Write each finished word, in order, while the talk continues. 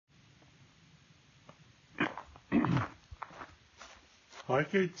Hi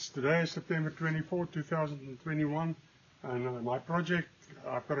kids, today is September 24, 2021 and my project,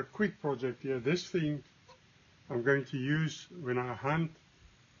 I've got a quick project here. This thing I'm going to use when I hunt.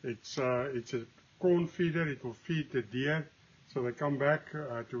 It's a corn feeder. It will feed the deer so they come back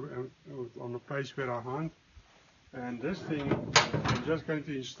on the place where I hunt. And this thing I'm just going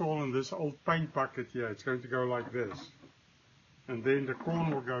to install in this old paint bucket here. It's going to go like this. And then the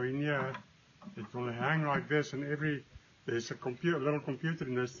corn will go in here. It will hang like this, and there's a little computer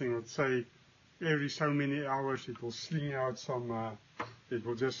in this thing that say every so many hours it will sling out some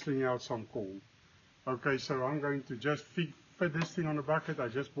corn. Okay, so I'm going to just fit this thing on the bucket. I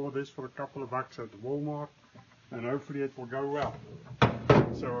just bought this for a couple of bucks at Walmart, and hopefully it will go well.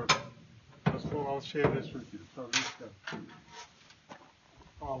 So just thought I'll share this with you. So let's go.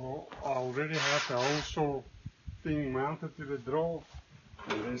 I already have the whole saw thing mounted to the drill,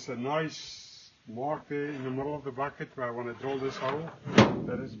 and there's a nice mark there in the middle of the bucket where I want to drill this hole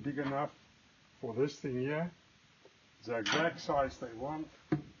that is big enough for this thing here. It's the exact size they want.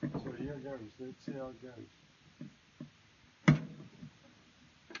 So here it goes. Let's see how it goes.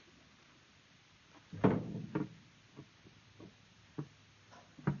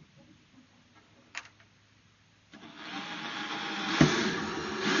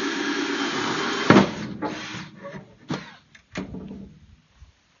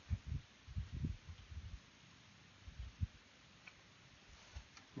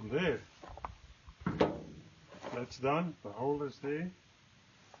 There, that's done. The hole is there.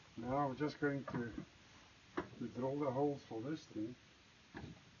 Now I'm just going to drill the holes for this thing.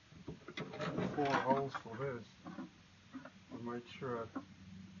 4 holes for this to make sure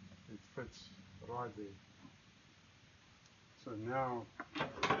it fits right there. So now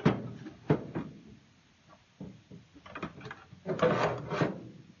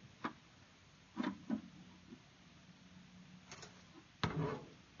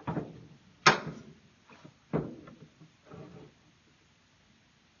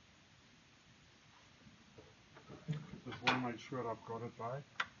just want to make sure I've got it right.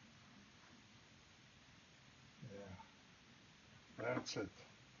 Yeah, that's it.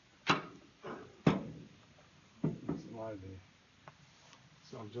 It's right there.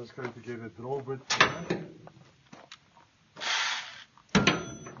 So I'm just going to get a drill bit for that.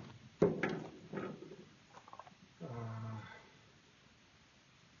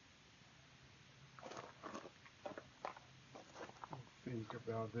 Think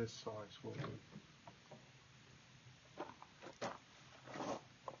about this size will do.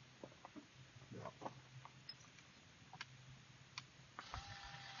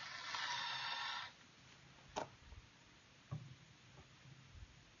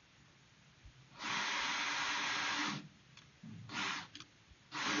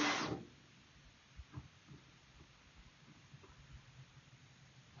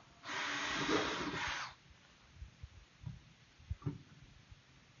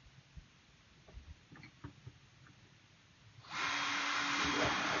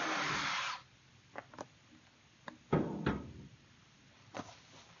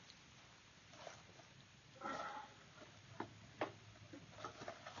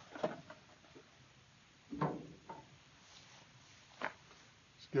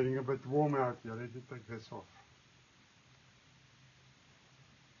 Getting a bit warm out here. Let me take this off.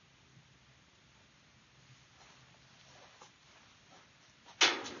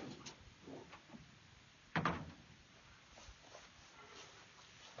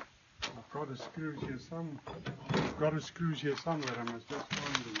 I've got the screws here somewhere. I must just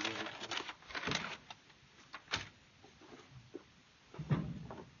find them.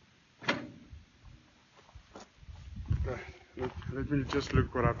 Okay, let me just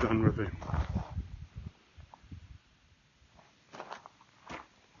look what I've done with it.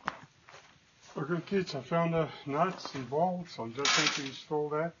 Okay kids, I found the nuts and bolts. I'm just going to install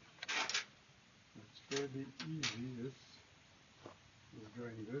that. It's fairly easy. This is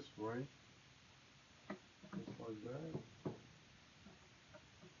going this way, just like that.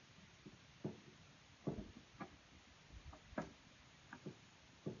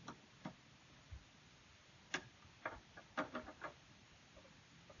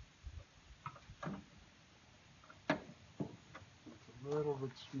 It's a little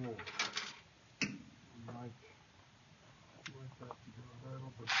bit small. Might have to go a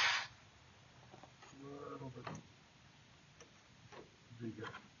little bit bigger.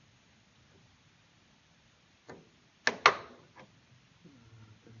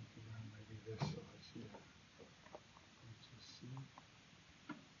 Maybe this size here. Let's just see.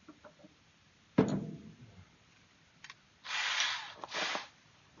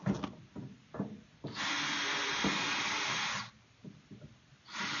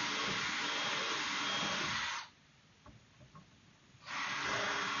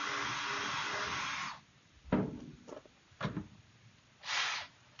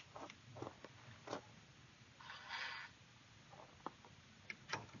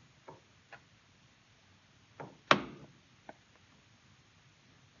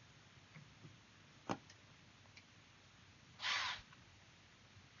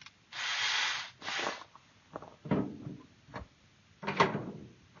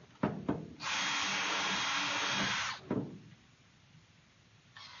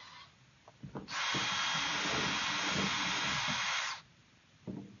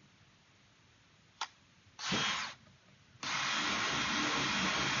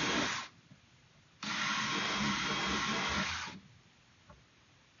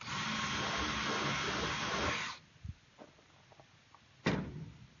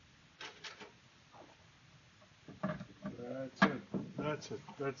 That's it. That's it.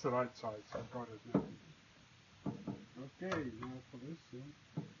 That's the right size. I've got it now. Okay, now for this thing.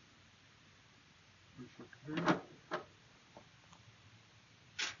 Push it through.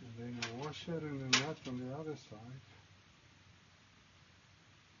 And then a washer and a nut on the other side.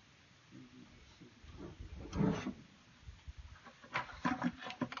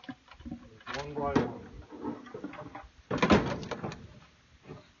 One by one.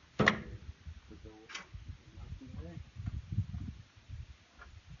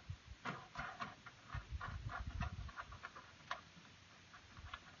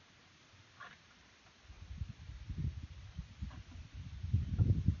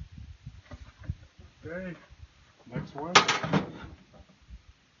 Okay, next one.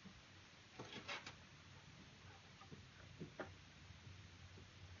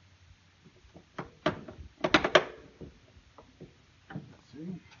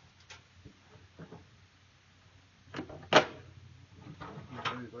 See?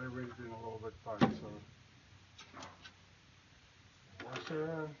 They went in a little bit tight, so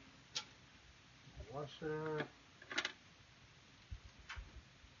washer.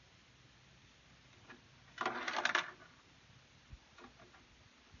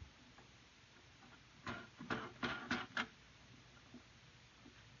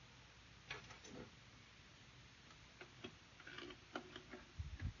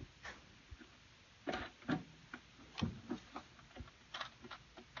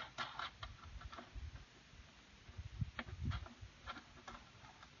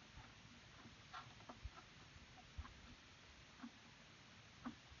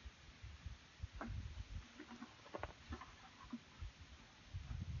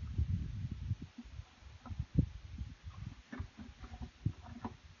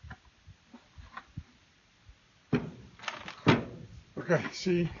 Okay,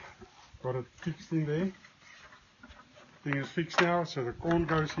 see, got it fixed in there. Thing is fixed now, so the corn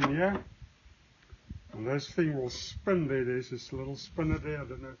goes in here. And this thing will spin there. There's this little spinner there. I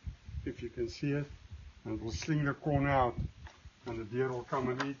don't know if you can see it. And it will sling the corn out. And the deer will come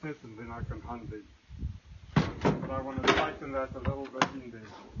and eat it, and then I can hunt it. But I want to tighten that a little bit in there.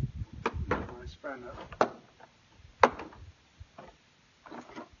 My spanner.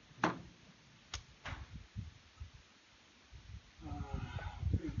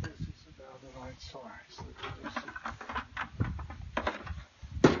 I think this is about the right size. Let me just see.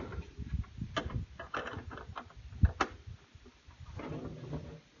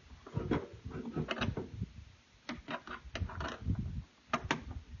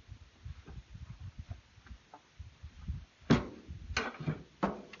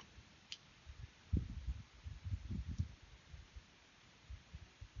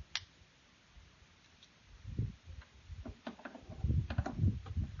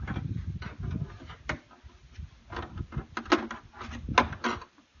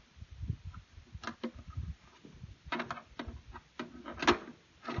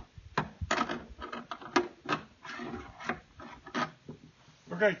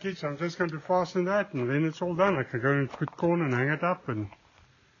 Okay kids, I'm just going to fasten that and then it's all done. I can go and put corn and hang it up and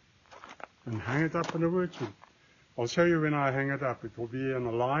hang it up in the woods. I'll show you when I hang it up. It will be in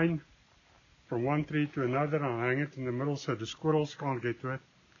a line from one tree to another, and I'll hang it in the middle so the squirrels can't get to it.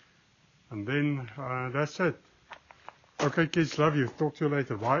 And then that's it. Okay kids, love you. Talk to you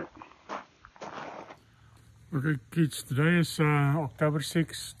later. Bye. Okay kids, today is October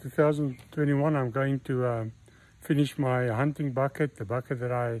 6, 2021. I'm going to finish my hunting bucket, the bucket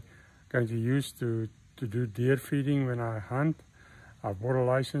that I'm going to use to do deer feeding when I hunt. I bought a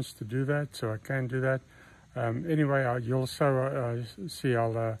license to do that, so I can do that. Anyway, you'll see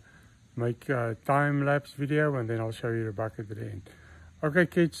I'll make a time-lapse video and then I'll show you the bucket at the end. Okay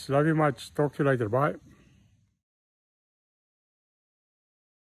kids, love you much. Talk to you later. Bye.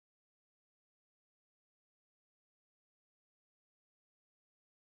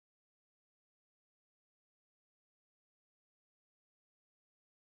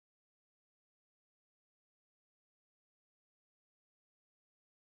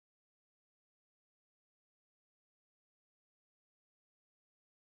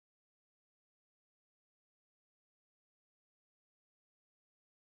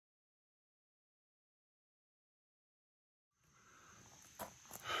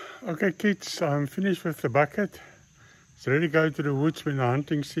 Okay kids, I'm finished with the bucket. It's ready to go to the woods when the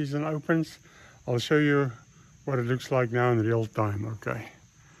hunting season opens. I'll show you what it looks like now in real time. Okay,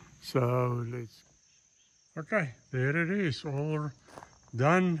 so okay, there it is, all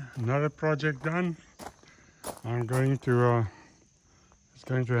done. Another project done. I'm going to it's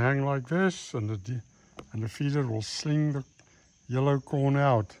going to hang like this, and the feeder will sling the yellow corn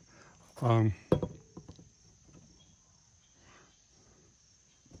out.